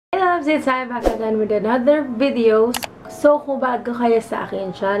Hey loves, it's I'm back again with another video. So kung bago kayo sa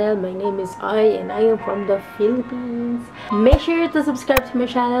akin channel, my name is Ai and I am from the Philippines. Make sure to subscribe to my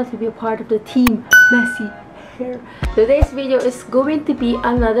channel to be a part of the team Messy Hair. Today's video is going to be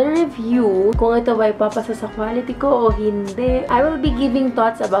another review kung ito ba ipapasa sa quality ko o hindi. I will be giving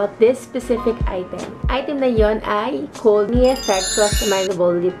thoughts about this specific item. Item na yon ay called Pony Effect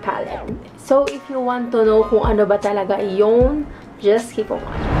Customizable Lip Palette. So if you want to know kung ano ba talaga yon, just keep on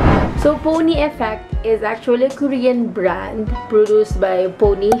watching. So, Pony Effect is actually a Korean brand produced by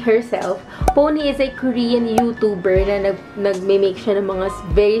Pony herself. Pony is a Korean YouTuber na nagme-make siya ng mga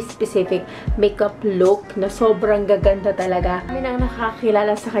very specific makeup look na sobrang gaganda talaga. Kami nang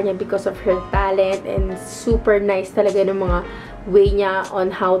nakakilala sa kanya because of her talent and super nice talaga ng mga way niya on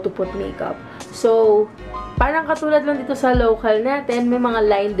how to put makeup. So, parang katulad lang dito sa local natin, may mga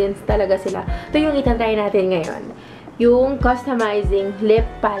line din talaga sila. Ito yung itatry natin ngayon. Yung Customizing Lip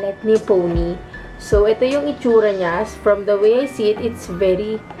Palette ni Pony. So, ito yung itsura niya. From the way I see it, it's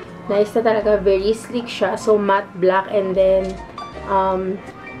very nice na talaga. Very sleek siya. So, matte black and then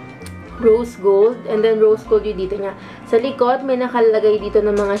rose gold. And then rose gold yung dito niya. Sa likod, may nakalagay dito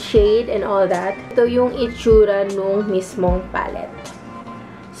ng mga shade and all that. Ito yung itsura nung mismong palette.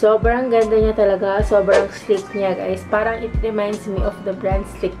 Sobrang ganda niya talaga. Sobrang sleek niya, guys. Parang it reminds me of the brand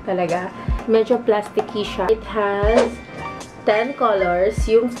Sleek talaga. Medyo plasticky siya. It has 10 colors.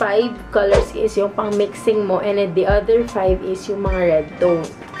 Yung 5 colors is yung pang-mixing mo and then the other 5 is yung mga red tone.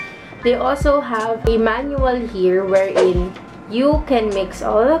 They also have a manual here wherein you can mix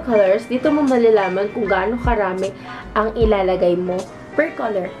all the colors. Dito mo malalaman kung gaano karami ang ilalagay mo per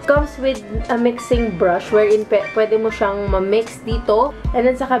color. It comes with a mixing brush wherein pwede mo siyang ma-mix dito and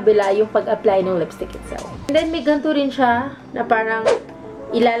then sa kabila yung pag-apply ng lipstick itself. And then may ganito rin siya na parang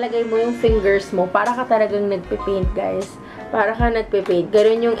ilalagay mo yung fingers mo para ka talagang nagpe-paint, guys. Para ka nagpe-paint.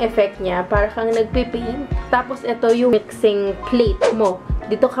 Ganun yung effect niya. Para kang nagpe-paint. Tapos ito yung mixing plate mo.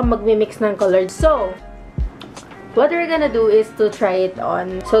 Dito ka magmi-mix ng color. So, what we're gonna do is to try it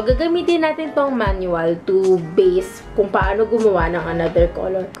on. So, gagamitin natin tong manual to base kung paano gumawa ng another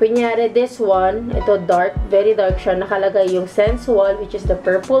color. Kunyari, this one, ito dark, very dark siya. Nakalagay yung sensual, which is the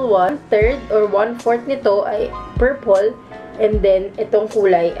purple one. Third or 1/4 nito ay purple. And then, itong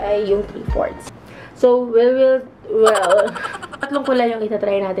kulay ay yung 3/4. So, well, tatlong kulay yung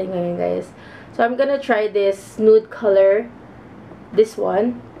itatry natin ngayon, guys. So, I'm gonna try this nude color. This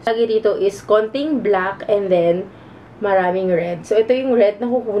one. Lagi dito is konting black and then maraming red. So, ito yung red na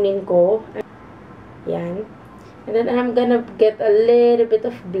kukunin ko. Yan. And then, I'm gonna get a little bit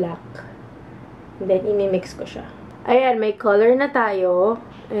of black. And then, imimix ko siya. Ayan, may color na tayo.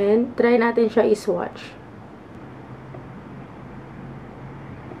 And, try natin siya i-swatch.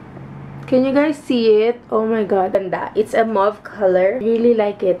 Can you guys see it? Oh my god, ganda. It's a mauve color. Really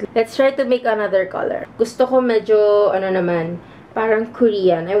like it. Let's try to make another color. Gusto ko medyo, ano naman, parang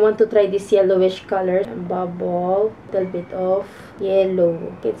Korean. I want to try this yellowish color. Bubble. Little bit of yellow.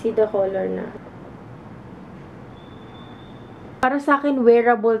 You can see the color na. Para sa akin,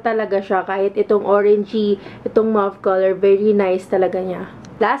 wearable talaga siya. Kahit itong orangey, itong mauve color, very nice talaga niya.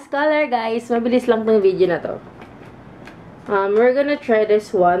 Last color, guys. Mabilis lang tong video na to. We're gonna try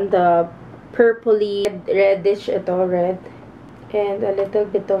this one, the purpley reddish, ito red, and a little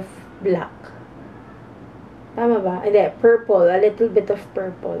bit of black. Tama ba? Hindi, purple, a little bit of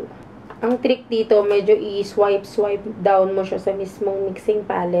purple. Ang trick dito, medyo i-swipe down mo siya sa mismong mixing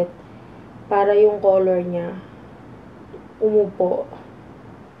palette para yung color niya umupo.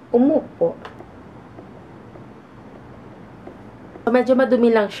 Medyo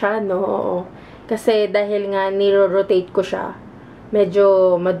madumi lang siya, no? Oo. Kasi dahil nga niro-rotate ko siya,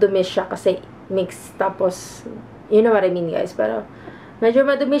 medyo madumi siya kasi mix. Tapos, you know what I mean, guys. Pero, medyo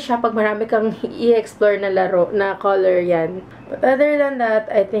madumi siya pag marami kang i-explore na laro, na color yan. But other than that,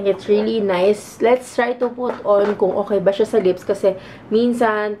 I think it's really nice. Let's try to put on kung okay ba siya sa lips. Kasi,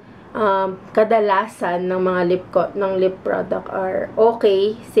 minsan, kadalasan ng mga lip product are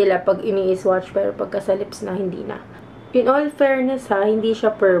okay sila pag ini-swatch. Pero pagka sa lips na, hindi na. In all fairness, ha, hindi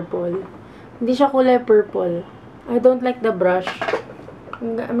siya purple. Hindi siya kulay purple. I don't like the brush.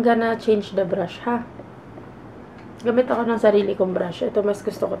 I'm gonna change the brush, ha? Gamit ako ng sarili kong brush. Ito, mas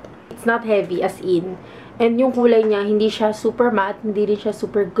gusto ko to. It's not heavy, as in. And yung kulay niya, hindi siya super matte. Hindi rin siya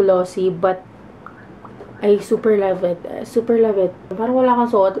super glossy. But, I super love it. Super love it. Parang wala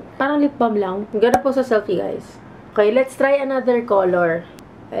kang suot. Parang lip balm lang. Ganda po sa selfie, guys. Okay, let's try another color.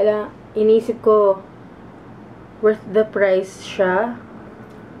 Kaya, inisip ko, worth the price siya.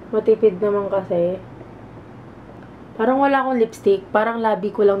 Matipid naman kasi. Parang wala akong lipstick. Parang labi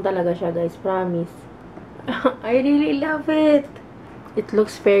ko lang talaga siya, guys. Promise. I really love it. it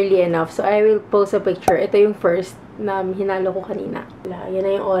looks fairly enough. So, I will post a picture. Ito yung first na hinalo ko kanina. Yan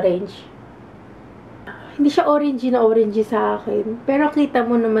na yung orange. Hindi siya orangey sa akin. Pero kita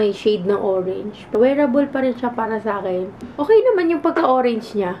mo na may shade ng orange. Wearable pa rin siya para sa akin. Okay naman yung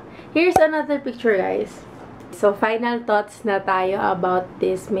pagka-orange niya. Here's another picture, guys. So, final thoughts na tayo about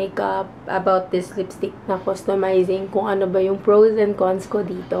this makeup, about this lipstick na customizing, kung ano ba yung pros and cons ko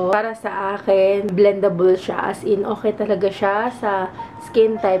dito. Para sa akin, blendable siya. As in, okay talaga siya sa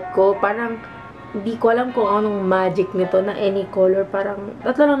skin type ko. Parang, hindi ko alam kung anong magic nito na any color. Parang,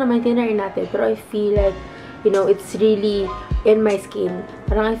 tatlo lang naman tinry natin. Pero I feel like, you know, it's really in my skin.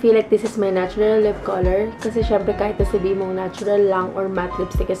 Parang I feel like this is my natural lip color. Kasi syempre kahit na sabihin mong natural lang or matte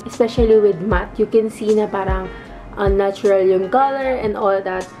lipstick, especially with matte, you can see na parang unnatural yung color and all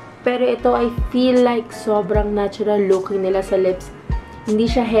that. Pero ito, I feel like sobrang natural looking nila sa lips. Hindi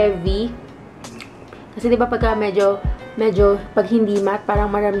siya heavy. Kasi diba pagka medyo pag hindi matte,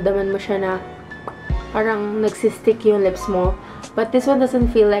 parang maramdaman mo siya na parang nagsistick yung lips mo. But this one doesn't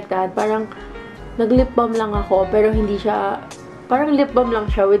feel like that. Parang nag-lip balm lang ako, pero hindi siya, parang lip balm lang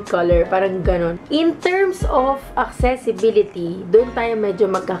siya with color, parang ganon. In terms of accessibility, doon tayo medyo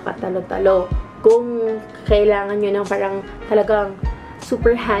magkakatalo-talo. Kung kailangan nyo ng parang talagang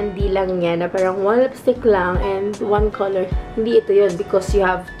super handy lang yan, na parang one lipstick lang and one color, hindi ito yun because you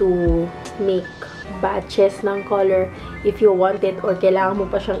have to make batches ng color if you want it, or kailangan mo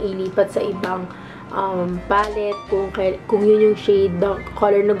pa siyang ilipat sa ibang palette kung yun yung shade ng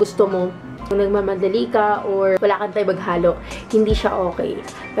color na gusto mo. Kung nagmamadali ka or wala kang tayo maghalo, hindi siya okay.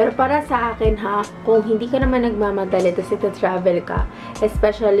 Pero para sa akin ha, kung hindi ka naman nagmamadali tapos ito-travel ka,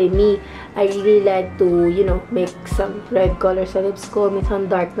 especially me, I really like to, you know, make some red color sa lips ko. Minsan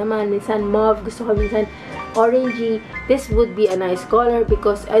dark naman, minsan mauve, gusto ko minsan orangey. This would be a nice color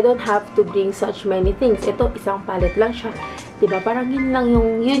because I don't have to bring such many things. Ito, isang palette lang siya. Diba? Parang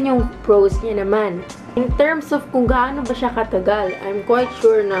yun yung pros niya naman. In terms of kung gaano ba siya katagal, I'm quite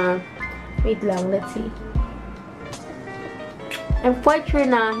sure na, wait lang, let's see. I'm quite sure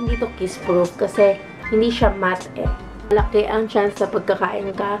na hindi to kiss-proof kasi hindi siya matte eh. Malaki ang chance na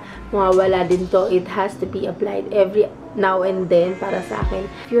pagkakain ka, mawawala din to. It has to be applied every now and then para sa akin.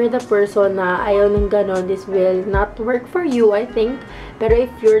 If you're the person na ayaw ng ganon, this will not work for you, I think. Pero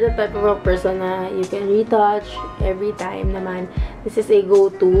if you're the type of a person na you can retouch every time naman, this is a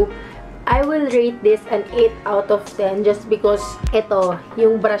go-to. I will rate this an 8 out of 10 just because ito,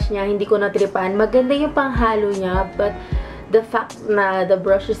 yung brush niya, hindi ko natripan. Maganda yung panghalo niya, but the fact na the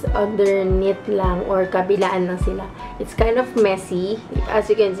brush is underneath lang or kabilaan lang sila, it's kind of messy. As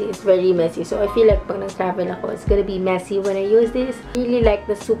you can see, it's very messy. So, I feel like pag nag-travel ako, it's gonna be messy when I use this. I really like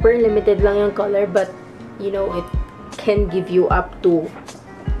the super limited lang yung color, but, you know, it can give you up to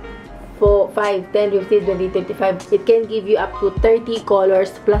 4, 5, 10, 15, 20, 25. It can give you up to 30 colors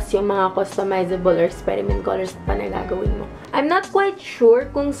plus yung mga customizable or experiment colors pa na gagawin mo. I'm not quite sure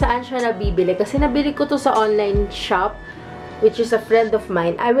kung saan siya nabibili kasi nabili ko to sa online shop, which is a friend of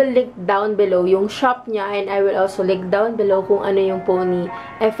mine. I will link down below yung shop niya, and I will also link down below kung ano yung Pony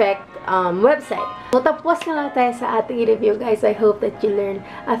Effect website. So, tapos na lang tayo sa ating review, guys. I hope that you learn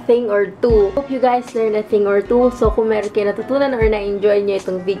a thing or two. Hope you guys learn a thing or two. So, kung meron kayo natutunan or na-enjoy nyo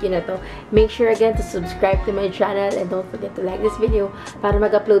itong video na to, make sure again to subscribe to my channel and don't forget to like this video para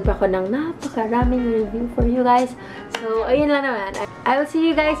mag-upload pa ako ng napakaraming review for you guys. So, ayun lang naman. I will see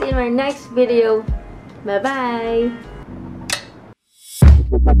you guys in my next video. Bye-bye!